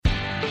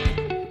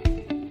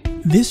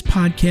This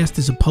podcast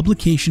is a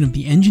publication of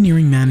the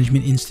Engineering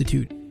Management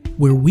Institute,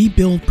 where we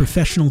build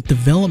professional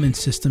development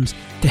systems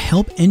to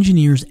help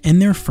engineers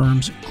and their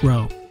firms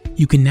grow.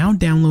 You can now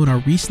download our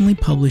recently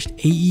published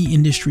AE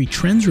Industry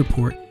Trends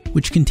Report,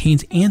 which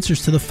contains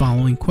answers to the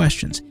following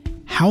questions.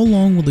 How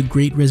long will the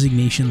Great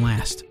Resignation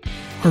last?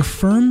 Are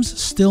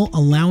firms still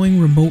allowing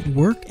remote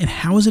work, and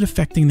how is it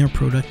affecting their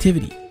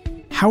productivity?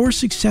 How are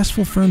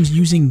successful firms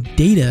using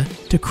data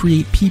to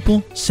create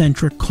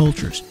people-centric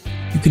cultures?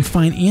 You can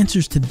find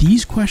answers to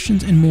these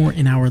questions and more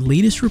in our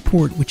latest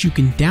report, which you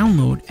can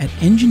download at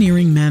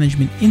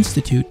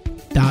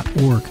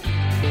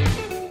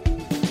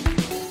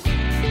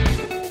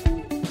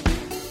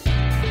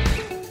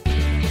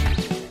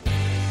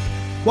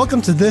engineeringmanagementinstitute.org.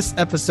 Welcome to this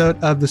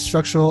episode of the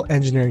Structural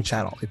Engineering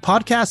Channel, a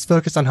podcast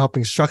focused on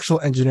helping structural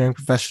engineering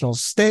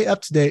professionals stay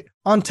up to date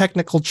on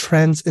technical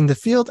trends in the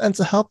field and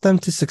to help them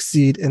to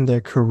succeed in their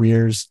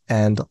careers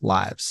and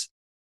lives.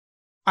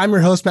 I'm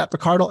your host, Matt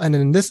Picardo, and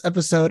in this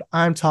episode,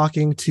 I'm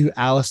talking to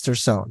Alistair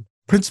Sohn,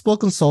 Principal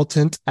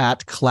Consultant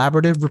at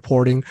Collaborative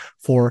Reporting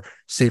for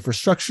Safer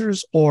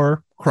Structures,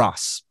 or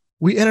CROSS.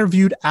 We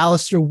interviewed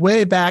Alistair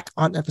way back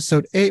on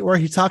episode 8, where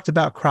he talked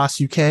about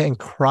CROSS UK and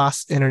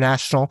CROSS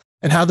International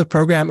and how the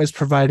program is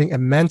providing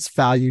immense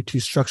value to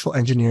structural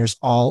engineers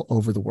all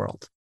over the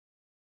world.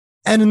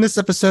 And in this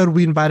episode,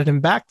 we invited him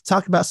back to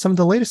talk about some of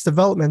the latest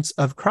developments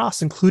of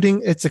CROSS,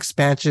 including its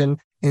expansion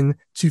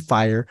into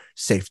fire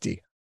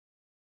safety.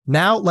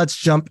 Now, let's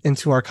jump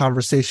into our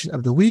conversation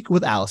of the week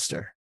with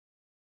Alistair.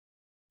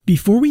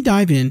 Before we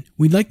dive in,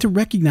 we'd like to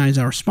recognize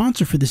our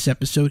sponsor for this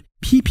episode,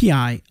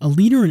 PPI, a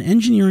leader in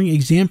engineering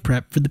exam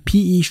prep for the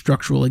PE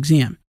structural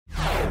exam.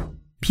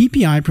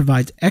 PPI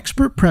provides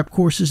expert prep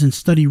courses and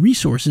study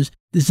resources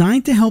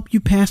designed to help you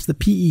pass the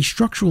PE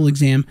structural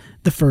exam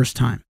the first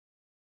time.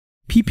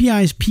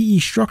 PPI's PE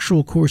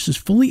structural course is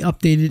fully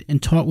updated and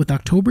taught with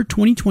October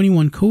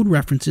 2021 code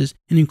references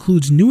and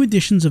includes new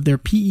editions of their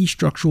PE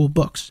structural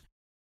books.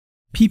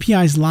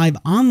 PPI's live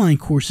online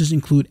courses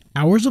include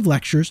hours of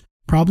lectures,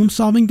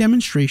 problem-solving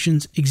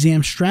demonstrations,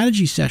 exam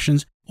strategy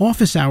sessions,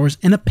 office hours,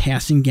 and a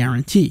passing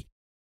guarantee.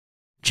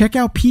 Check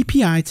out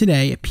PPI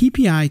today at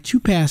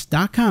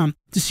ppi2pass.com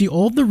to see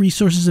all of the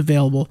resources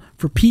available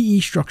for PE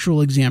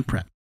structural exam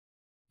prep.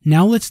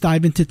 Now let's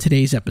dive into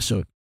today's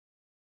episode.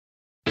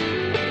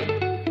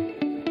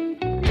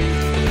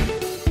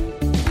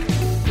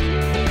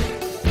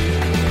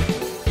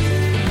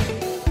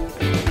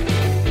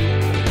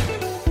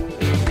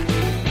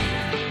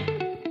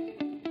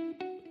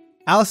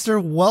 Alistair,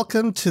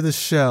 welcome to the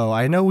show.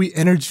 I know we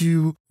entered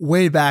you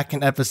way back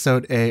in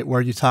episode 8 where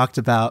you talked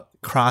about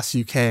CROSS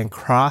UK and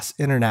CROSS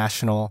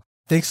International.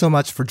 Thanks so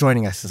much for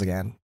joining us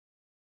again.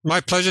 My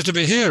pleasure to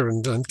be here,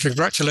 and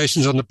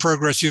congratulations on the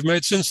progress you've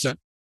made since then.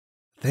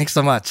 Thanks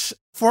so much.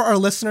 For our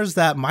listeners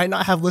that might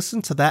not have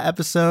listened to that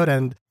episode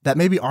and that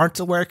maybe aren't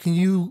aware, can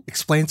you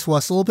explain to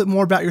us a little bit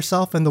more about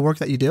yourself and the work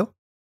that you do?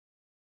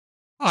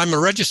 I'm a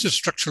registered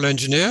structural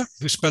engineer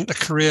who spent a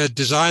career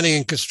designing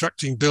and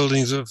constructing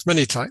buildings of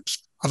many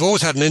types. I've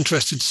always had an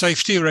interest in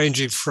safety,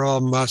 ranging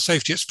from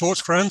safety at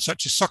sports grounds,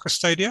 such as soccer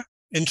stadia,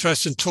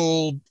 interest in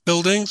tall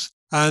buildings,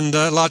 and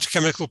large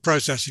chemical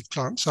processing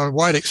plants. So a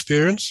wide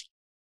experience.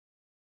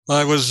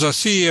 I was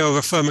CEO of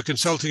a firm of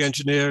consulting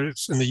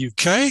engineers in the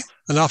UK,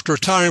 and after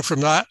retiring from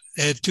that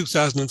in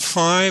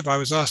 2005, I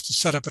was asked to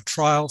set up a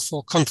trial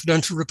for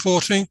confidential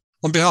reporting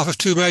on behalf of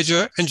two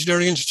major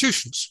engineering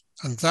institutions.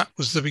 And that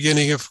was the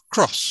beginning of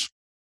CROSS.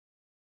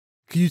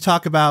 Can you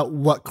talk about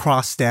what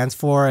CROSS stands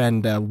for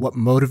and what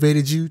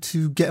motivated you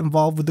to get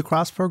involved with the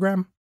CROSS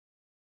program?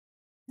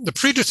 The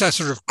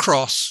predecessor of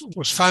CROSS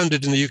was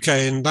founded in the UK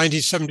in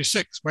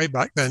 1976, way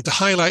back then, to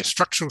highlight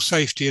structural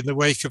safety in the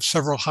wake of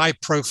several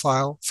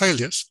high-profile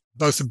failures,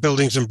 both of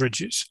buildings and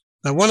bridges.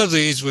 Now, one of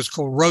these was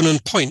called Ronan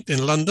Point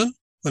in London,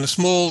 when a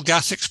small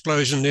gas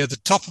explosion near the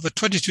top of a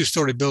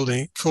 22-story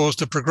building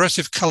caused a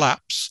progressive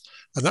collapse.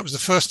 And that was the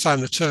first time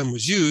the term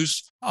was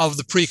used, of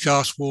the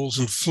precast walls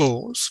and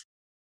floors.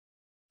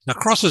 Now,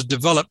 CROSS has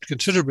developed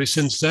considerably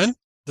since then.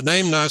 The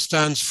name now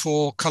stands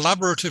for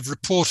Collaborative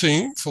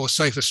Reporting for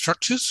Safer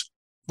Structures.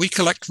 We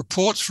collect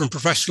reports from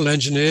professional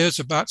engineers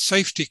about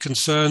safety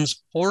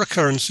concerns or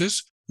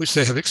occurrences which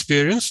they have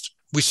experienced.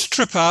 We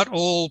strip out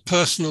all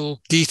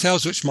personal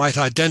details which might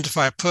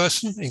identify a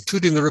person,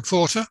 including the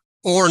reporter,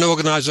 or an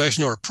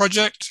organization or a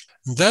project.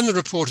 And then the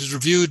report is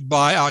reviewed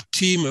by our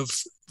team of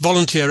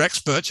volunteer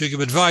experts who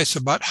give advice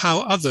about how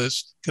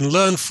others can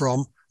learn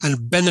from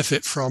and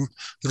benefit from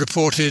the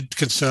reported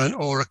concern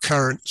or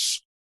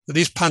occurrence.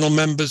 These panel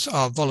members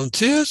are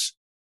volunteers.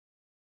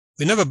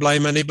 We never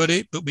blame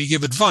anybody, but we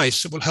give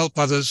advice that will help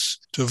others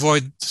to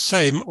avoid the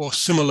same or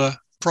similar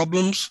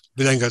problems.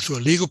 We then go through a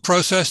legal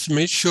process to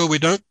make sure we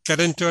don't get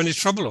into any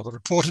trouble or the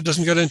reporter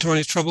doesn't get into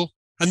any trouble.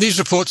 And these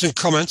reports and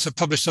comments are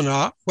published on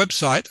our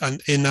website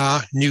and in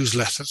our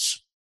newsletters.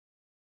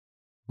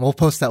 We'll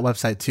post that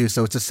website too.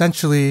 So it's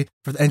essentially,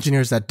 for the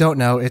engineers that don't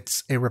know,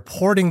 it's a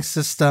reporting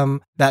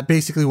system that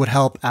basically would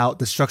help out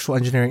the structural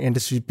engineering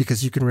industry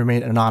because you can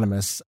remain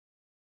anonymous.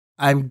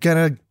 I'm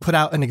going to put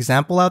out an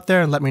example out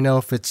there and let me know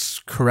if it's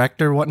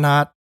correct or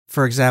whatnot.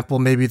 For example,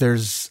 maybe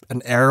there's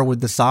an error with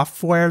the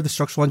software, the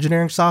structural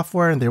engineering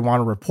software, and they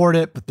want to report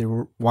it, but they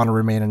want to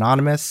remain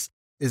anonymous.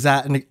 Is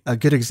that a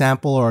good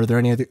example, or are there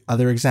any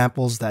other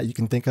examples that you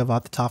can think of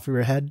off the top of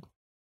your head?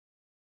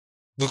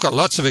 We've got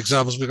lots of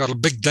examples. We've got a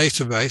big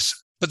database,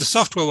 but the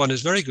software one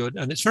is very good,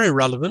 and it's very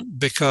relevant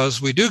because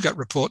we do get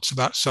reports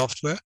about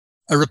software.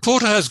 A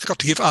reporter has got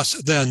to give us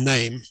their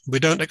name. We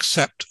don't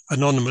accept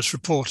anonymous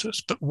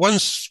reporters, but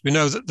once we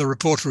know that the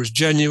reporter is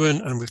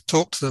genuine and we've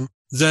talked to them,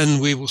 then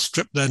we will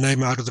strip their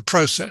name out of the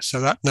process, so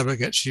that never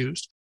gets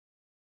used.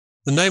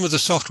 The name of the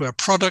software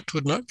product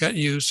would not get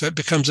used, so it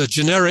becomes a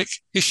generic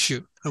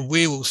issue. And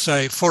we will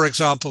say, for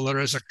example, there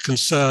is a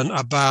concern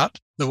about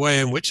the way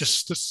in which a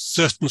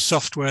certain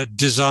software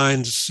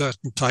designs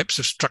certain types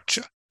of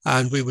structure.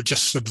 And we would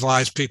just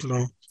advise people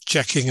on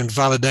checking and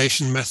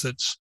validation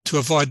methods to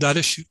avoid that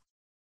issue.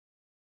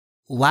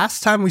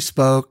 Last time we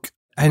spoke,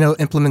 I know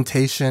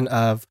implementation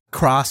of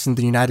CROSS in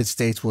the United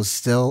States was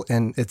still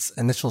in its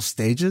initial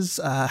stages.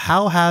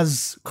 How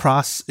has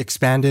CROSS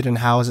expanded and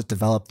how has it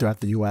developed throughout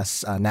the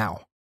US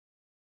now?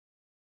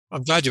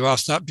 I'm glad you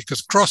asked that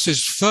because CROSS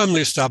is firmly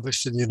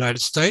established in the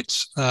United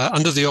States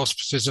under the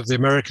auspices of the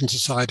American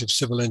Society of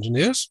Civil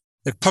Engineers.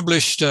 They've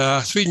published 3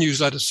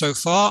 newsletters so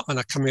far and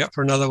are coming up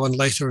for another one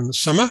later in the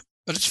summer.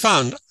 But it's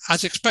found,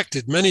 as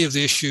expected, many of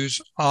the issues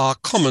are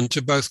common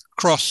to both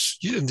CROSS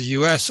in the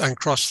US and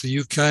CROSS the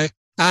UK,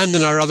 and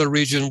in our other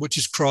region, which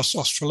is CROSS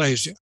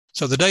Australasia.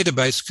 So the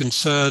database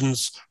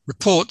concerns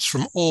reports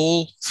from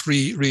all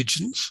 3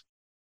 regions.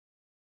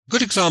 A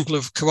good example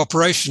of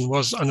cooperation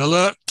was an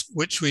alert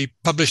which we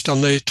published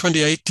on the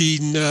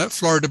 2018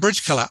 Florida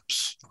bridge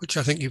collapse, which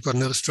I think you've got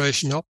an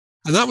illustration of.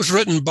 And that was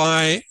written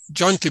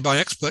jointly by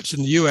experts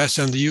in the US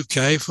and the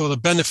UK for the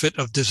benefit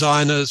of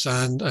designers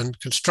and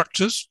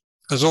constructors.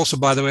 There's also,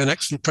 by the way, an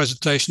excellent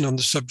presentation on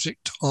the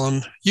subject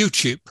on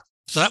YouTube.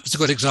 So that was a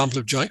good example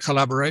of joint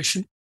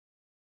collaboration.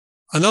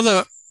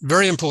 Another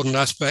very important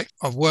aspect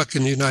of work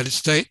in the United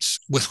States,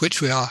 with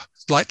which we are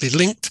slightly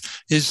linked,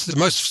 is the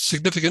most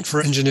significant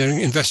for engineering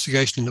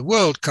investigation in the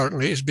world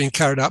currently is being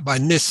carried out by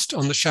NIST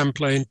on the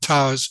Champlain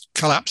Towers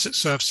collapse at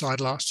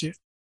Surfside last year.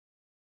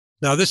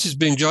 Now, this is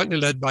being jointly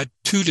led by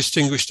 2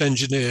 distinguished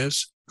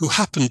engineers who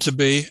happen to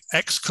be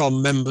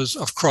ex-com members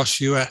of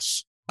CROSS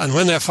US. And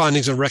when their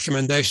findings and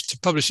recommendations are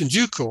published in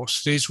due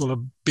course, these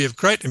will be of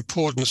great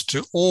importance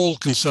to all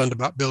concerned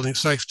about building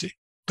safety.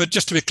 But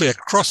just to be clear,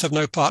 CROSS have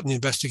no part in the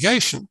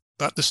investigation,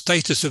 but the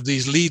status of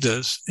these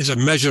leaders is a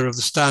measure of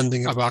the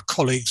standing of our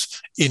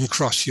colleagues in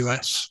CROSS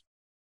US.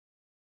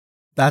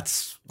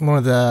 That's one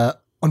of the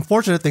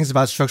unfortunate things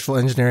about structural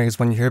engineering is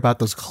when you hear about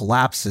those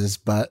collapses,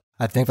 but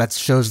I think that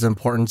shows the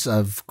importance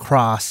of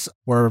CROSS,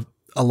 where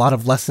a lot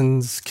of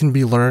lessons can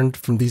be learned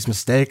from these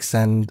mistakes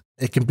and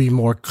it can be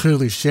more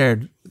clearly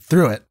shared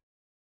through it.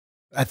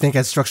 I think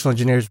as structural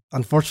engineers,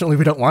 unfortunately,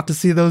 we don't want to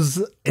see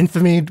those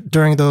infamy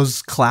during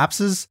those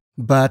collapses,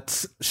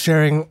 but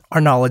sharing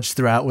our knowledge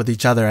throughout with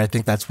each other, I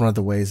think that's one of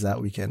the ways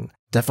that we can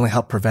definitely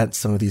help prevent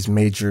some of these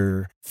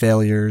major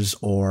failures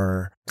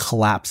or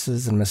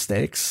collapses and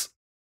mistakes.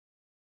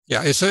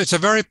 Yeah, it's a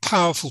very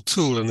powerful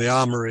tool in the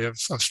armory of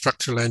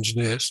structural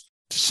engineers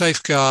to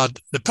safeguard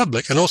the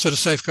public and also to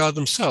safeguard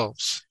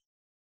themselves.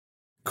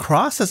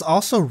 CROSS has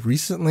also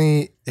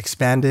recently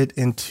expanded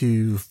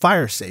into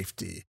fire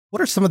safety.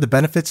 What are some of the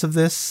benefits of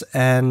this,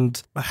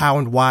 and how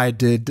and why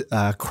did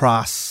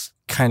CROSS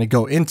kind of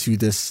go into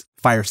this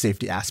fire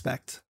safety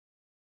aspect?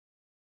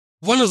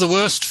 One of the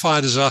worst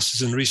fire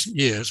disasters in recent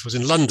years was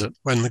in London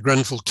when the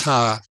Grenfell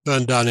Tower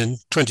burned down in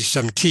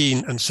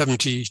 2017 and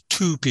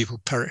 72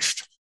 people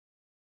perished.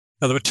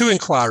 Now, there were 2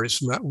 inquiries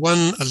from that.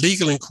 One, a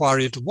legal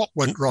inquiry into what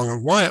went wrong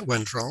and why it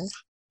went wrong,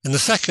 and the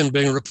second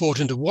being a report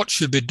into what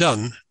should be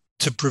done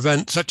to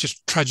prevent such a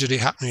tragedy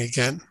happening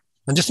again.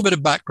 And just a bit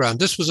of background,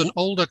 this was an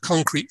older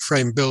concrete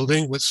frame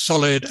building with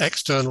solid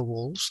external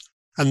walls,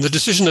 and the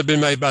decision had been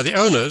made by the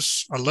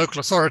owners, a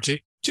local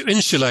authority, to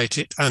insulate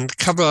it and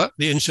cover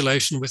the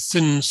insulation with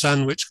thin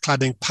sandwich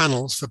cladding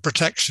panels for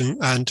protection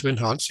and to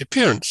enhance the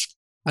appearance.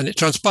 And it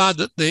transpired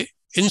that the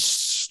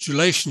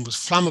insulation was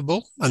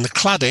flammable and the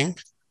cladding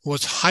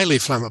was highly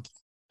flammable.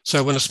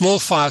 So when a small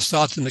fire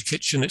started in the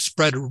kitchen, it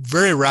spread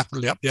very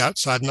rapidly up the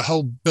outside and the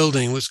whole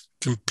building was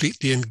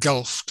completely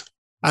engulfed.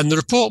 And the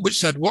report, which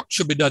said what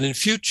should be done in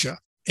future,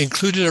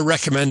 included a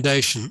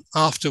recommendation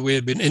after we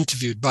had been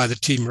interviewed by the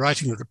team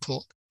writing the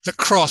report that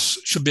CROSS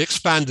should be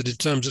expanded in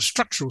terms of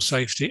structural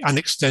safety and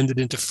extended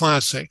into fire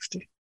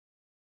safety.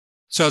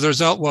 So the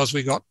result was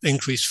we got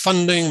increased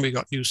funding, we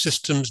got new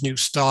systems, new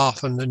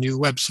staff, and a new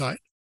website.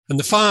 And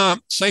the fire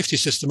safety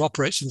system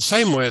operates in the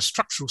same way as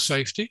structural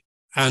safety,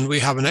 and we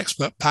have an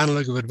expert panel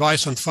who give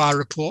advice on fire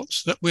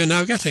reports that we're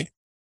now getting.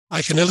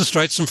 I can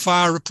illustrate some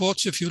fire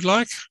reports if you'd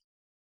like.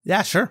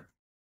 Yeah, sure.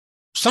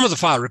 Some of the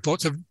fire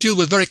reports deal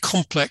with very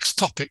complex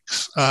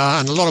topics,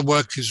 and a lot of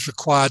work is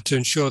required to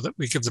ensure that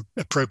we give the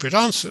appropriate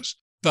answers.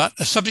 But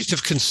a subject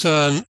of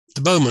concern at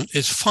the moment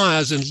is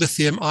fires in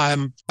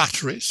lithium-ion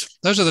batteries.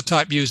 Those are the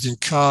type used in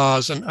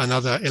cars and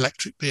other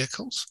electric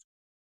vehicles.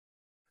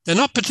 They're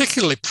not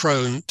particularly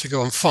prone to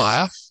go on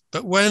fire,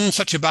 but when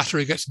such a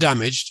battery gets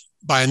damaged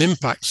by an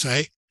impact,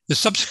 say, the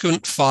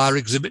subsequent fire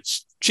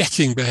exhibits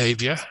jetting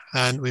behavior,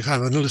 and we've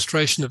had an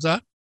illustration of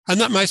that,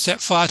 and that may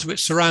set fire to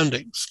its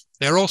surroundings.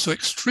 They're also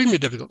extremely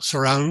difficult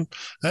to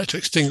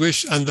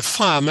extinguish, and the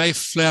fire may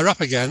flare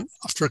up again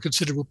after a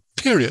considerable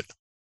period.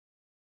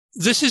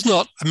 This is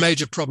not a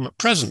major problem at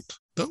present,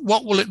 but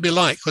what will it be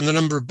like when the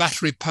number of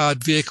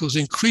battery-powered vehicles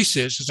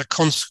increases as a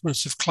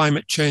consequence of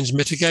climate change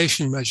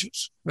mitigation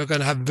measures? We're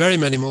going to have very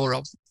many more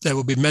of them. There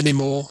will be many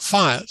more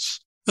fires.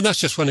 And that's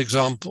just one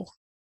example.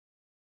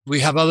 We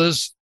have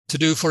others to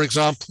do, for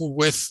example,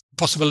 with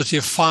possibility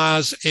of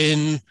fires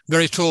in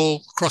very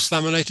tall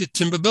cross-laminated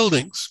timber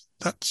buildings.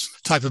 That's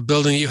the type of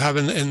building you have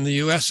in the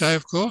USA,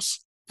 of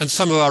course. And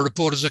some of our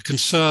reporters are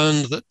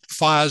concerned that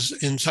fires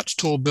in such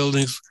tall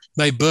buildings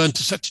may burn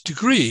to such a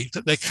degree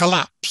that they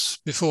collapse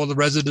before the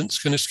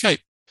residents can escape.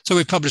 So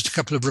we published a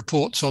couple of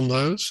reports on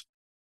those.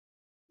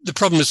 The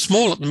problem is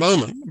small at the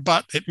moment,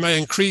 but it may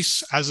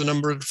increase as the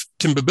number of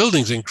timber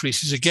buildings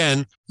increases,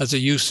 again, as a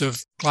use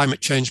of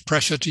climate change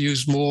pressure to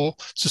use more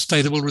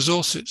sustainable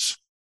resources.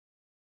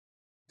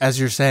 As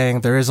you're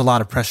saying, there is a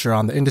lot of pressure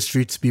on the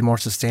industry to be more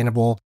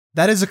sustainable.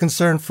 That is a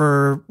concern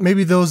for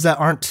maybe those that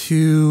aren't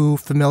too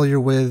familiar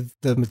with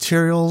the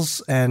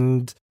materials,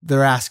 and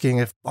they're asking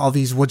if all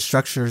these wood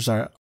structures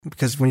are,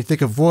 because when you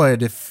think of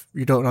wood, if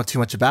you don't know too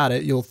much about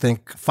it, you'll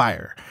think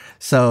fire.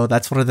 So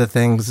that's one of the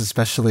things,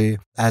 especially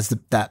as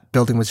that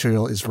building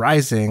material is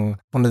rising,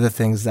 one of the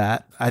things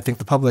that I think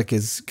the public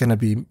is going to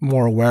be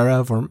more aware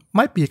of or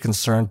might be a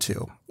concern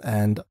to.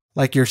 And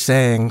like you're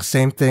saying,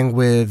 same thing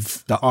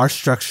with our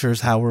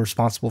structures, how we're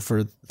responsible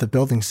for the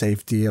building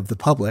safety of the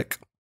public.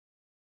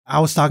 I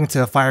was talking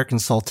to a fire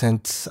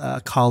consultant,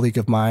 a colleague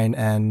of mine,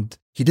 and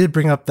he did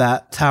bring up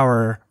that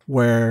tower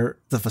where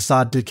the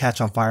facade did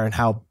catch on fire and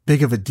how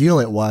big of a deal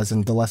it was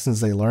and the lessons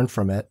they learned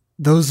from it.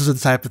 Those are the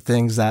type of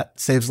things that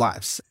saves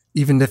lives.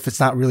 Even if it's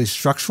not really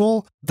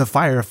structural, the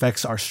fire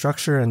affects our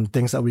structure, and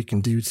things that we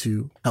can do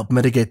to help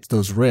mitigate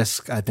those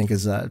risks, I think,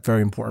 is a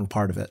very important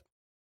part of it.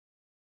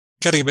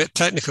 Getting a bit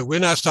technical, we're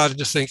now starting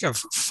to think of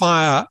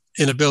fire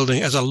in a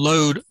building as a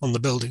load on the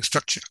building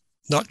structure,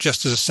 not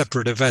just as a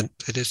separate event.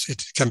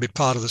 It can be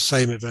part of the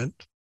same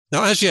event.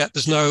 Now, as yet,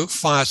 there's no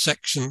fire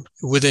section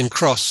within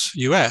Cross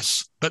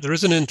US, but there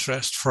is an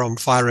interest from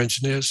fire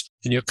engineers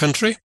in your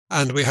country,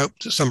 and we hope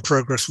that some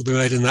progress will be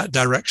made in that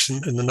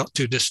direction in the not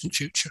too distant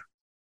future.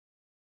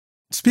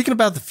 Speaking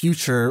about the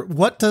future,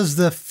 what does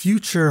the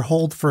future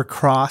hold for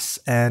Cross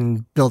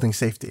and building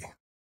safety?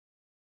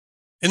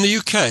 In the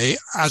UK,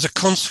 as a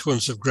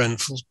consequence of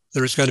Grenfell,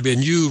 there is going to be a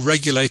new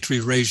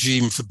regulatory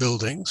regime for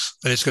buildings,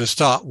 and it's going to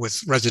start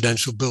with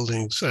residential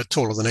buildings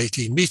taller than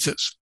 18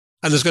 metres.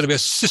 And there's going to be a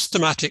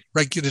systematic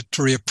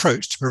regulatory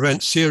approach to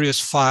prevent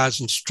serious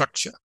fires in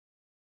structure.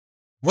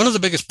 One of the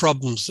biggest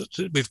problems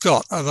that we've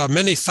got are there are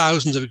many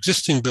thousands of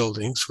existing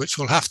buildings which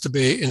will have to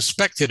be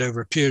inspected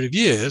over a period of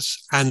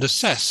years and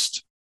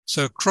assessed.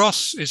 So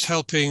Cross is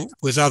helping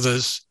with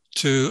others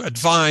to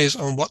advise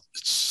on what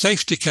the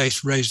safety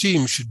case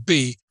regime should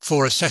be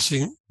for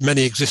assessing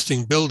many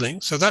existing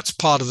buildings. So that's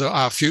part of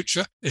our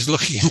future, is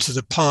looking into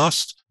the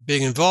past,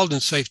 being involved in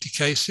safety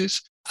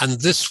cases.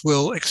 And this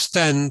will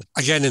extend,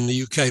 again, in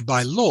the UK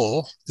by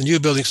law. The new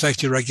building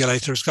safety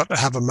regulator has got to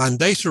have a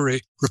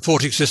mandatory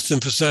reporting system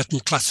for certain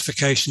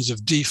classifications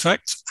of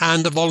defects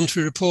and a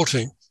voluntary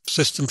reporting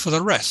system for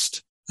the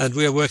rest. And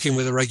we are working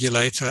with a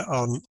regulator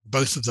on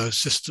both of those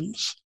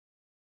systems.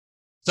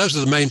 Those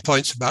are the main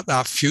points about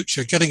our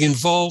future, getting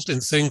involved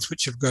in things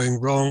which are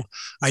going wrong,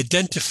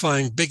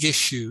 identifying big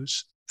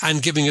issues,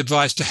 and giving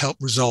advice to help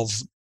resolve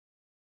them.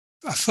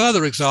 A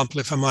further example,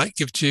 if I might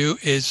give to you,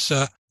 is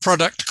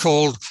product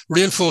called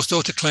Reinforced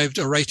Autoclaved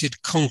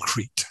Aerated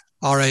Concrete,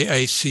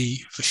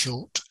 RAAC for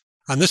short.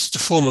 And this is a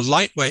form of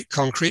lightweight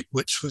concrete,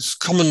 which was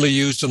commonly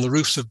used on the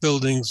roofs of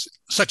buildings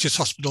such as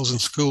hospitals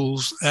and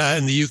schools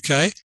in the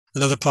UK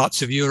and other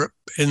parts of Europe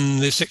in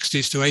the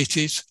 60s to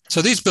 80s.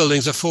 So these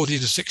buildings are 40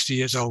 to 60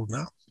 years old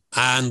now.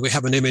 And we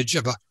have an image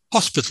of a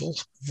hospital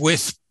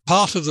with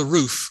part of the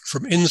roof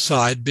from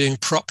inside being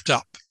propped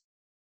up.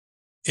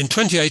 In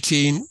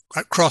 2018,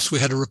 at Cross, we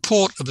had a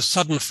report of a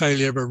sudden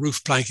failure of a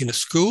roof plank in a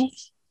school.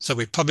 So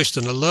we published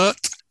an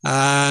alert,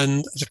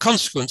 and as a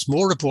consequence,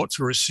 more reports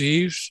were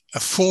received. A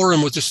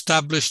forum was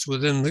established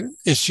within the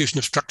Institution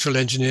of Structural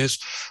Engineers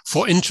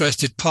for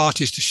interested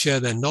parties to share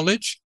their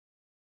knowledge.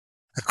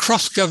 A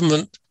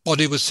cross-government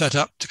body was set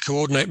up to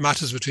coordinate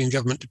matters between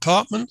government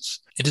departments.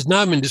 It has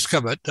now been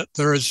discovered that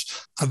there is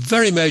a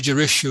very major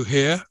issue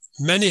here.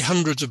 Many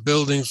hundreds of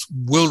buildings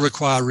will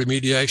require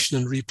remediation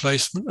and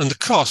replacement, and the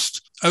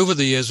cost over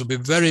the years will be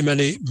very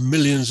many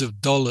millions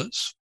of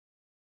dollars.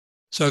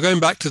 So going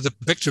back to the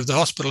picture of the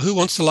hospital, who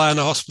wants to lie on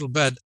a hospital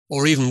bed,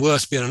 or even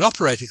worse, be in an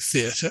operating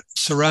theatre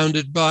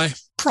surrounded by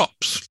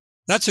props?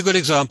 That's a good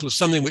example of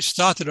something which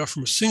started off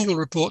from a single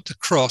report to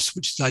Cross,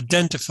 which has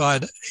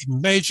identified a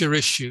major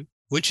issue,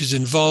 which is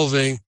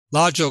involving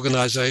large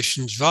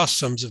organizations, vast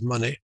sums of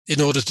money,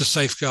 in order to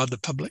safeguard the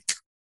public.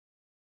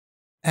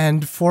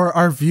 And for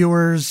our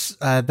viewers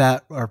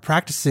that are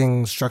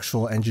practicing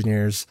structural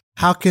engineers,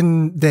 how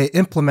can they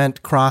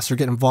implement Cross or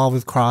get involved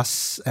with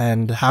Cross,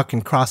 and how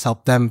can Cross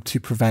help them to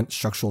prevent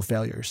structural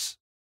failures?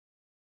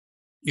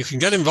 You can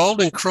get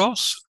involved in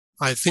Cross.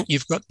 I think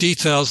you've got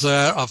details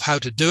there of how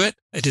to do it.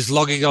 It is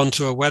logging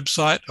onto a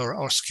website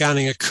or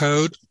scanning a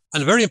code.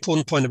 And a very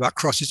important point about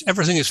Cross is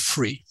everything is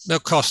free, no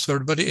cost for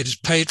everybody. It is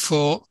paid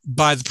for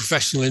by the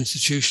professional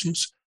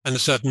institutions and a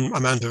certain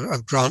amount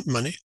of grant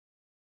money.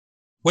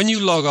 When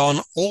you log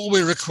on, all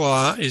we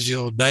require is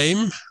your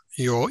name,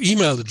 your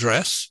email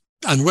address,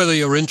 and whether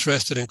you're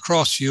interested in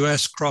Cross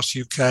US, Cross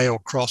UK, or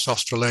Cross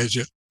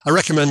Australasia. I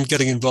recommend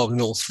getting involved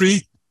in all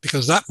three,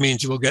 because that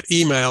means you will get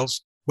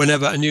emails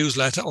whenever a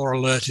newsletter or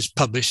alert is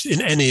published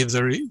in any of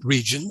the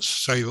regions,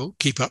 so you'll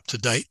keep up to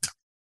date.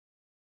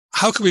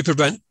 How can we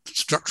prevent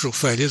structural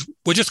failures?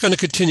 We're just going to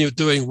continue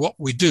doing what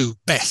we do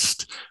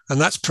best,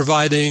 and that's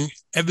providing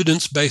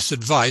evidence-based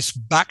advice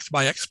backed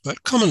by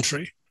expert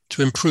commentary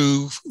to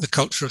improve the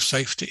culture of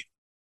safety.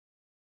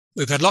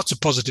 We've had lots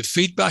of positive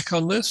feedback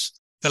on this.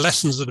 The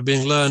lessons that are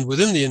being learned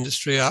within the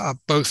industry are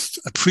both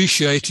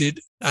appreciated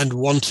and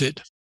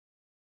wanted.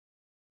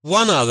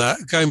 One other,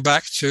 going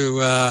back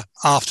to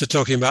after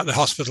talking about the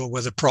hospital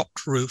with a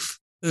propped roof,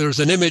 there's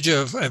an image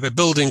of a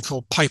building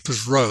called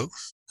Piper's Row.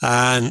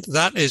 And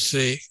that is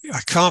a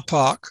car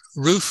park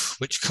roof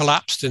which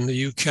collapsed in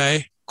the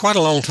UK quite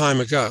a long time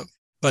ago.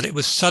 But it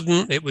was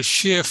sudden, it was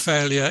sheer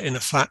failure in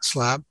a flat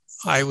slab.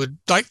 I would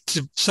like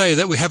to say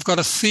that we have got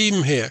a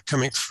theme here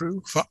coming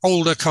through for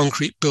older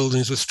concrete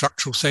buildings with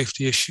structural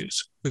safety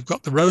issues. We've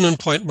got the Ronan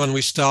Point one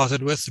we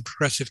started with, the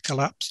progressive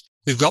collapse.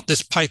 We've got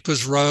this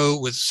Piper's Row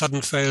with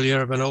sudden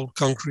failure of an old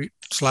concrete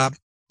slab.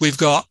 We've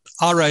got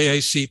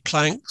RAAC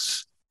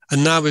planks,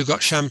 and now we've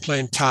got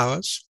Champlain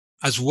towers,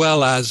 as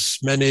well as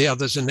many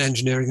others in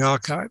engineering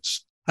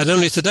archives. And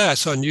only today I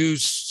saw a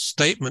news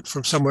statement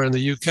from somewhere in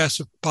the UK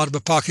as part of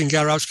a parking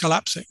garage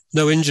collapsing.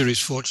 No injuries,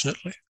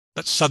 fortunately,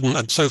 but sudden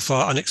and so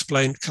far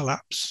unexplained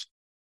collapse.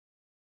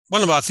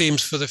 One of our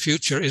themes for the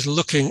future is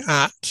looking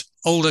at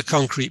older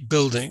concrete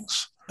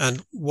buildings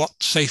and what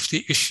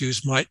safety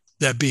issues might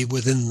there be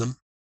within them.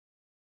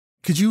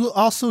 Could you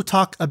also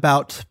talk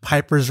about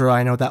Piper's Row?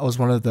 I know that was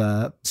one of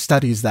the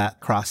studies that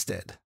Cross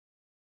did.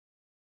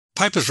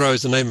 Piper's Row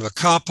is the name of a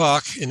car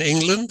park in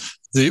England.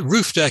 The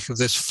roof deck of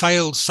this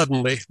failed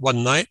suddenly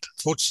one night.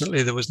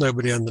 Fortunately, there was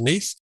nobody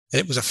underneath.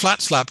 It was a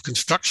flat slab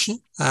construction,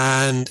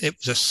 and it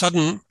was a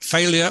sudden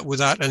failure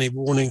without any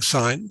warning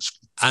signs.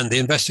 And the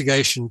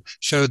investigation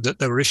showed that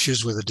there were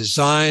issues with the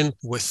design,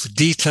 with the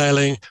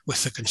detailing,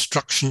 with the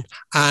construction,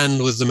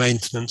 and with the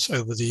maintenance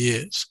over the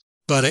years.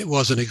 But it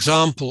was an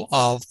example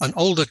of an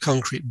older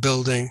concrete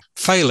building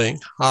failing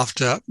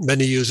after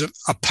many years of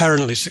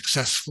apparently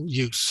successful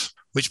use,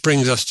 which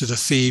brings us to the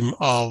theme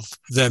of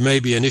there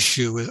may be an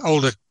issue with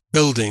older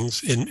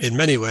buildings in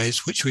many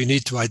ways, which we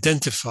need to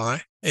identify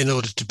in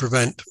order to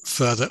prevent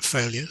further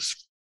failures.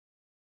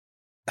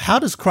 How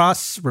does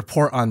Cross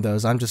report on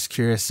those? I'm just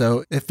curious.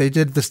 So if they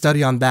did the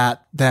study on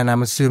that, then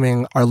I'm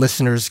assuming our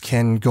listeners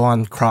can go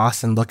on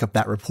Cross and look up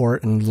that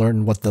report and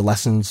learn what the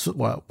lessons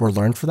were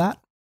learned for that?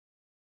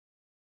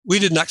 We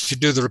didn't actually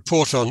do the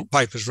report on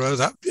Piper's Row.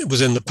 That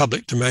was in the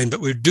public domain, but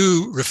we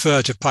do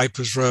refer to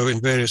Piper's Row in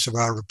various of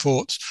our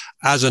reports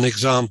as an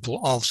example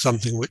of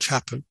something which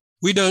happened.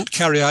 We don't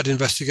carry out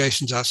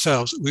investigations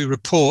ourselves. We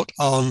report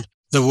on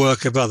the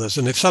work of others.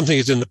 And if something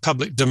is in the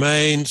public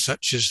domain,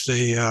 such as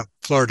the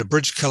Florida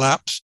Bridge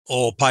collapse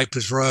or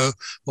Piper's Row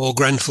or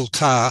Grenfell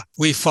Tower,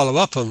 we follow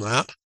up on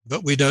that,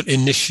 but we don't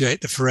initiate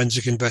the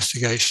forensic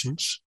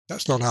investigations.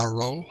 That's not our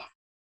role.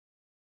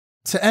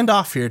 To end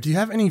off here, do you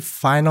have any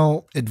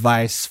final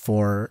advice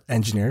for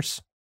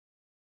engineers?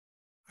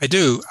 I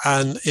do,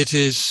 and it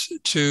is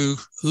to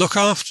look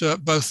after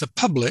both the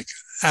public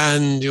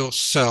and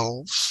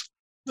yourselves.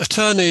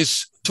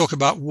 Attorneys talk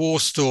about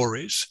war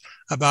stories,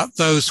 about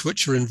those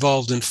which are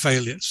involved in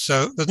failures.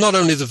 So there's not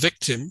only the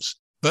victims,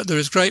 but there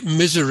is great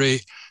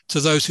misery to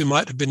those who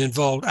might have been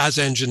involved as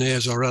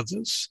engineers or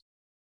others.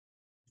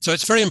 So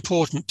it's very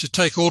important to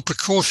take all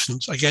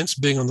precautions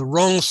against being on the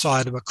wrong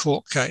side of a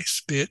court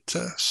case, be it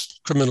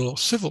criminal or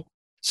civil.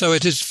 So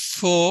it is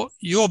for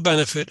your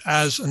benefit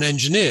as an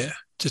engineer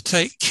to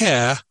take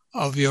care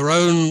of your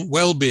own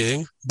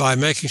well-being by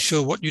making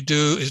sure what you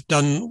do is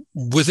done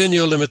within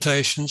your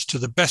limitations to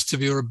the best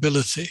of your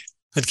ability.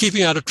 And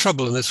keeping out of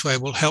trouble in this way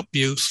will help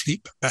you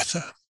sleep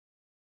better.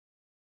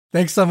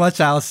 Thanks so much,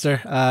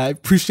 Alistair. I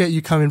appreciate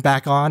you coming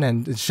back on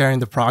and sharing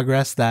the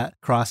progress that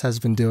Cross has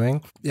been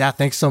doing. Yeah,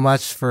 thanks so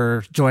much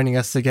for joining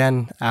us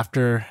again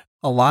after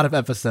a lot of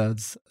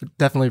episodes.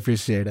 Definitely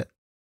appreciate it.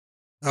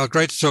 Oh,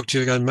 great to talk to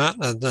you again, Matt,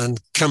 and then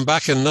come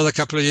back in another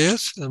couple of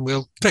years and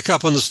we'll pick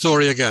up on the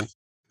story again.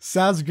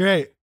 Sounds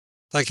great.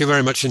 Thank you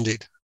very much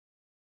indeed.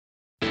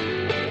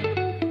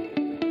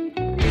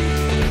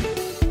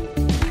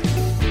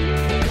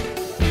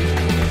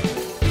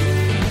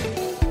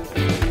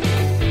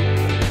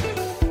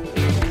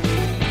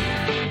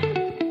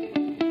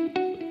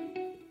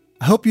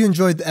 hope you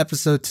enjoyed the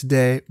episode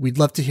today. We'd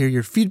love to hear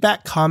your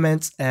feedback,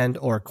 comments, and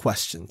or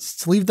questions.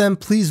 To leave them,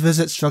 please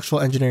visit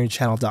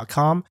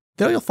structuralengineeringchannel.com.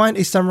 There you'll find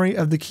a summary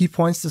of the key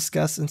points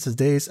discussed in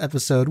today's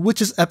episode, which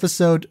is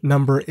episode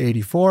number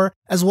 84,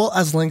 as well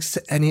as links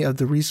to any of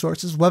the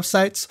resources,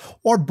 websites,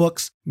 or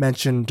books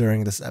mentioned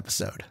during this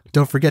episode.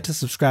 Don't forget to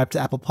subscribe to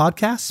Apple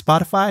Podcasts,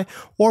 Spotify,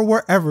 or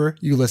wherever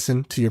you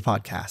listen to your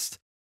podcast.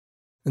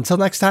 Until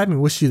next time, we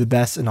wish you the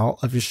best in all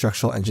of your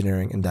structural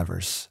engineering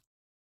endeavors.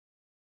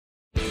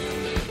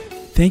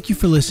 Thank you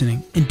for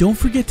listening, and don't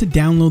forget to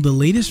download the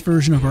latest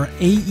version of our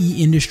AE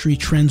Industry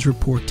Trends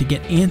Report to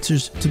get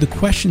answers to the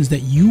questions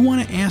that you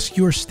want to ask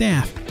your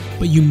staff,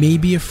 but you may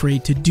be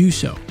afraid to do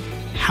so.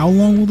 How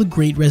long will the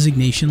Great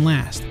Resignation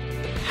last?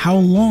 How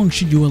long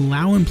should you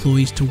allow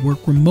employees to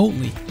work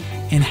remotely?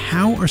 And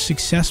how are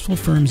successful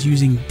firms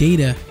using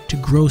data to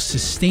grow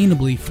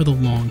sustainably for the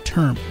long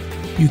term?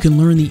 You can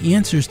learn the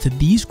answers to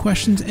these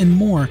questions and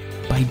more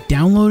by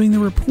downloading the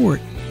report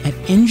at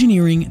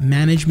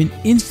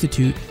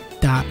engineeringmanagementinstitute.org.